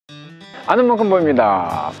아는 만큼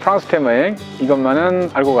보입니다. 프랑스 테마행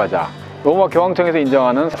이것만은 알고 가자. 로마 교황청에서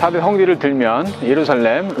인정하는 4대 성지를 들면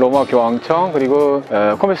예루살렘, 로마 교황청, 그리고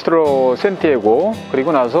컴포스텔 센티아고,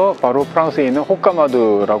 그리고 나서 바로 프랑스에 있는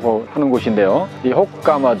호까마두라고 하는 곳인데요. 이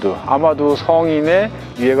호까마두, 아마두 성인의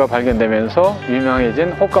유해가 발견되면서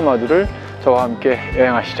유명해진 호까마두를 저와 함께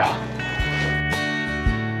여행하시죠.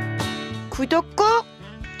 구독 꼭!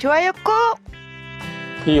 좋아요 꼭!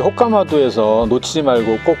 이 호까마두에서 놓치지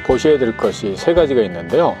말고 꼭 보셔야 될 것이 세 가지가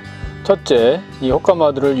있는데요. 첫째, 이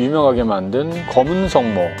호까마두를 유명하게 만든 검은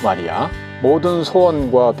성모 마리아, 모든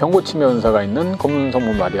소원과 병고침의 은사가 있는 검은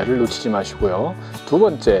성모 마리아를 놓치지 마시고요. 두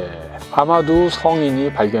번째, 아마두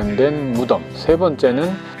성인이 발견된 무덤. 세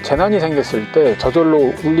번째는 재난이 생겼을 때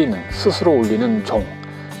저절로 울리는, 스스로 울리는 종.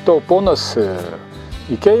 또 보너스,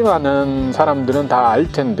 이 게임하는 사람들은 다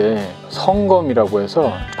알 텐데 성검이라고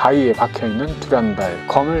해서 바위에 박혀있는 두란달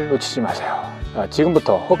검을 놓치지 마세요.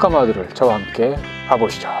 지금부터 호까마두를 저와 함께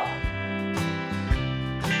가보시죠.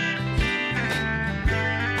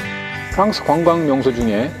 프랑스 관광명소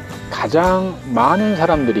중에 가장 많은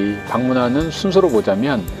사람들이 방문하는 순서로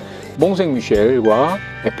보자면 몽생 미셸과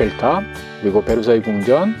에펠탑, 그리고 베르사유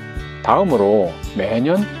궁전, 다음으로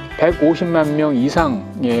매년 150만 명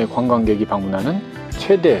이상의 관광객이 방문하는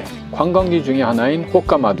최대 관광지 중의 하나인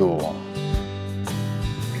호까마두.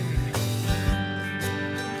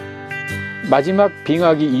 마지막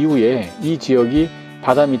빙하기 이후에 이 지역이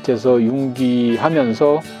바다 밑에서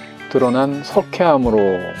융기하면서 드러난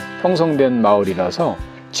석회암으로 형성된 마을이라서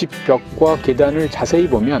집 벽과 계단을 자세히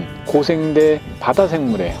보면 고생대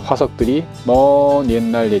바다생물의 화석들이 먼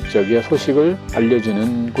옛날 옛적의 소식을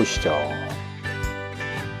알려주는 곳이죠.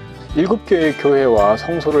 7개의 교회와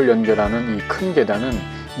성소를 연결하는 이 큰 계단은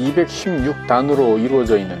 216단으로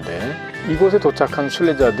이루어져 있는데, 이곳에 도착한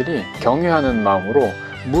순례자들이 경외하는 마음으로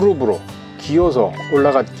무릎으로 기어서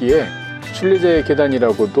올라갔기에 순례자의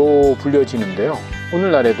계단이라고도 불려지는데요.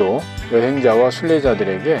 오늘날에도 여행자와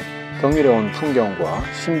순례자들에게 경이로운 풍경과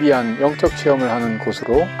신비한 영적 체험을 하는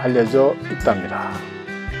곳으로 알려져 있답니다.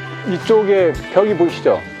 이쪽에 벽이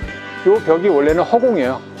보이시죠? 이 벽이 원래는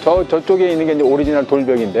허공이에요. 저쪽에 있는 게 이제 오리지널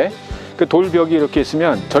돌벽인데, 그 돌벽이 이렇게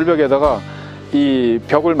있으면 절벽에다가 이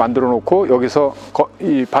벽을 만들어 놓고 여기서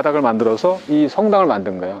이 바닥을 만들어서 이 성당을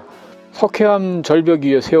만든 거예요. 석회암 절벽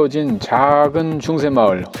위에 세워진 작은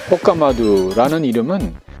중세마을 호까마두르라는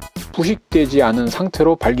이름은 부식되지 않은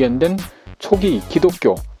상태로 발견된 초기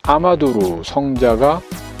기독교 아마두르 성자가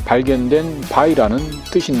발견된 바위라는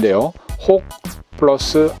뜻인데요. 혹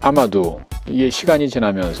플러스 아마두, 이게 시간이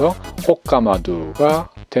지나면서 호까마두가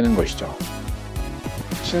되는 것이죠.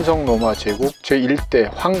 신성 로마 제국 제1대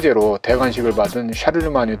황제로 대관식을 받은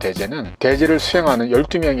샤를르마뉴 대제는 대제를 수행하는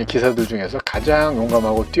 12명의 기사들 중에서 가장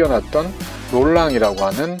용감하고 뛰어났던 롤랑이라고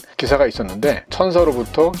하는 기사가 있었는데,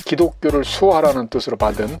 천사로부터 기독교를 수호하라는 뜻으로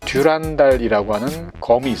받은 듀란달이라고 하는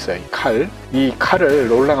검이 있어요. 이 칼을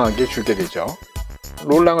롤랑에게 주게 되죠.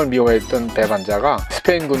 롤랑을 미워했던 배반자가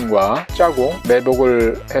스페인군과 짜고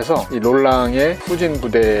매복을 해서 이 롤랑의 후진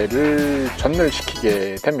부대를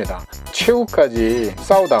전멸시키게 됩니다. 최후까지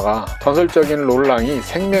싸우다가 전설적인 롤랑이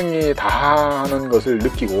생명이 다하는 것을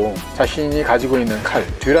느끼고 자신이 가지고 있는 칼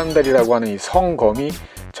듀란달이라고 하는 이 성검이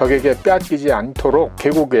적에게 빼앗기지 않도록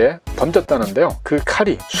계곡에 던졌다는데요. 그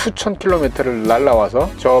칼이 수천 킬로미터를 날아와서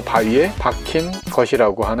저 바위에 박힌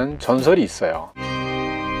것이라고 하는 전설이 있어요.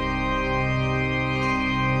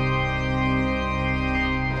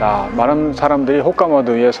 자, 많은 사람들이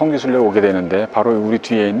호까마두의 성지순례에 오게 되는데, 바로 우리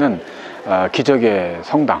뒤에 있는 기적의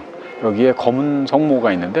성당, 여기에 검은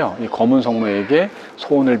성모가 있는데요. 이 검은 성모에게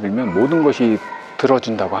소원을 빌면 모든 것이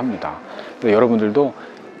들어준다고 합니다. 여러분들도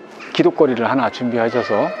기도거리를 하나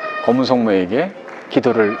준비하셔서 검은 성모에게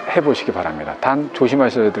기도를 해보시기 바랍니다. 단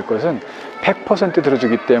조심하셔야 될 것은 100%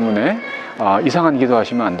 들어주기 때문에 이상한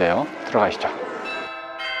기도하시면 안 돼요. 들어가시죠.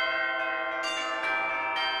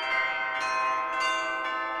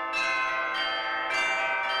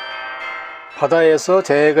 바다에서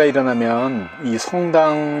재해가 일어나면 이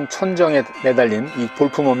성당 천정에 매달린 이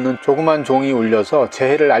볼품없는 조그만 종이 울려서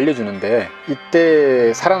재해를 알려주는데,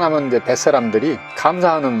 이때 살아남은 뱃사람들이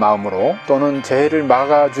감사하는 마음으로 또는 재해를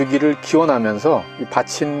막아주기를 기원하면서 이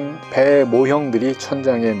받친 배 모형들이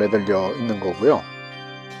천장에 매달려 있는 거고요.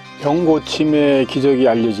 병고침의 기적이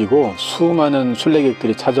알려지고 수많은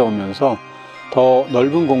순례객들이 찾아오면서 더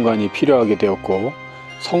넓은 공간이 필요하게 되었고,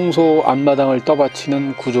 성소 앞마당을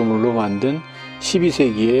떠받치는 구조물로 만든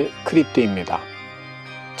 12세기의 크립트입니다.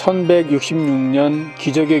 1166년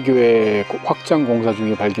기적의 교회 확장 공사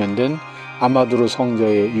중에 발견된 아마두르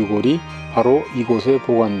성자의 유골이 바로 이곳에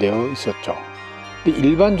보관되어 있었죠.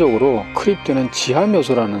 일반적으로 크립트는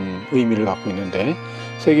지하묘소라는 의미를 갖고 있는데,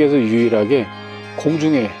 세계에서 유일하게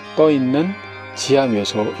공중에 떠있는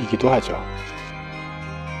지하묘소이기도 하죠.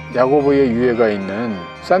 야고보의 유해가 있는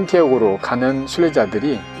산티아고로 가는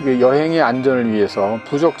순례자들이 여행의 안전을 위해서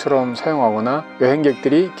부적처럼 사용하거나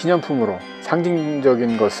여행객들이 기념품으로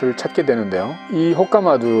상징적인 것을 찾게 되는데요. 이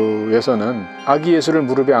호까마두에서는 아기 예수를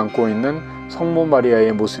무릎에 안고 있는 성모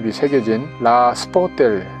마리아의 모습이 새겨진 라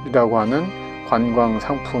스포텔이라고 하는 관광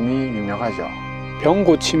상품이 유명하죠. 병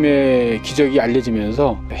고침의 기적이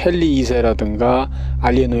알려지면서 헨리 2세라든가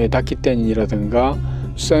알리에노의 다키텐이라든가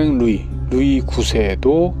루이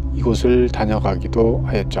 9세도 이곳을 다녀가기도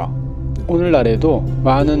하였죠. 오늘날에도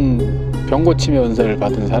많은 병고침의 은사를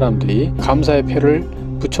받은 사람들이 감사의 표를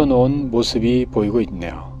붙여놓은 모습이 보이고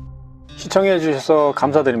있네요. 시청해 주셔서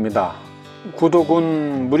감사드립니다.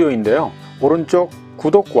 구독은 무료인데요. 오른쪽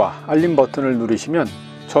구독과 알림 버튼을 누르시면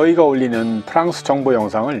저희가 올리는 프랑스 정보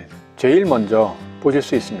영상을 제일 먼저 보실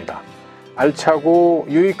수 있습니다. 알차고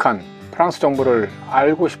유익한 프랑스 정보를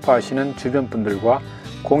알고 싶어 하시는 주변 분들과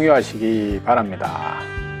공유하시기 바랍니다.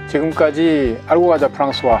 지금까지 알고 가자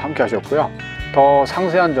프랑스와 함께 하셨고요. 더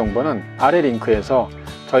상세한 정보는 아래 링크에서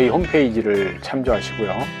저희 홈페이지를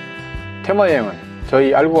참조하시고요. 테마 여행은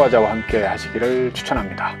저희 알고 가자와 함께 하시기를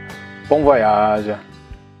추천합니다. 봉 보야즈.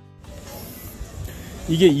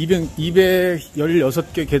 이게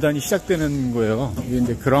 216개 계단이 시작되는 거예요. 이게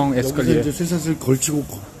이제 그랑 에스컬리에. 여기서 이제 쇠사슬 걸치고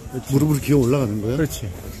무릎으로 기어 올라가는 거예요? 그렇지.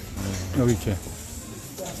 여기 이렇게.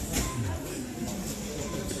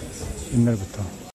 옛날부터.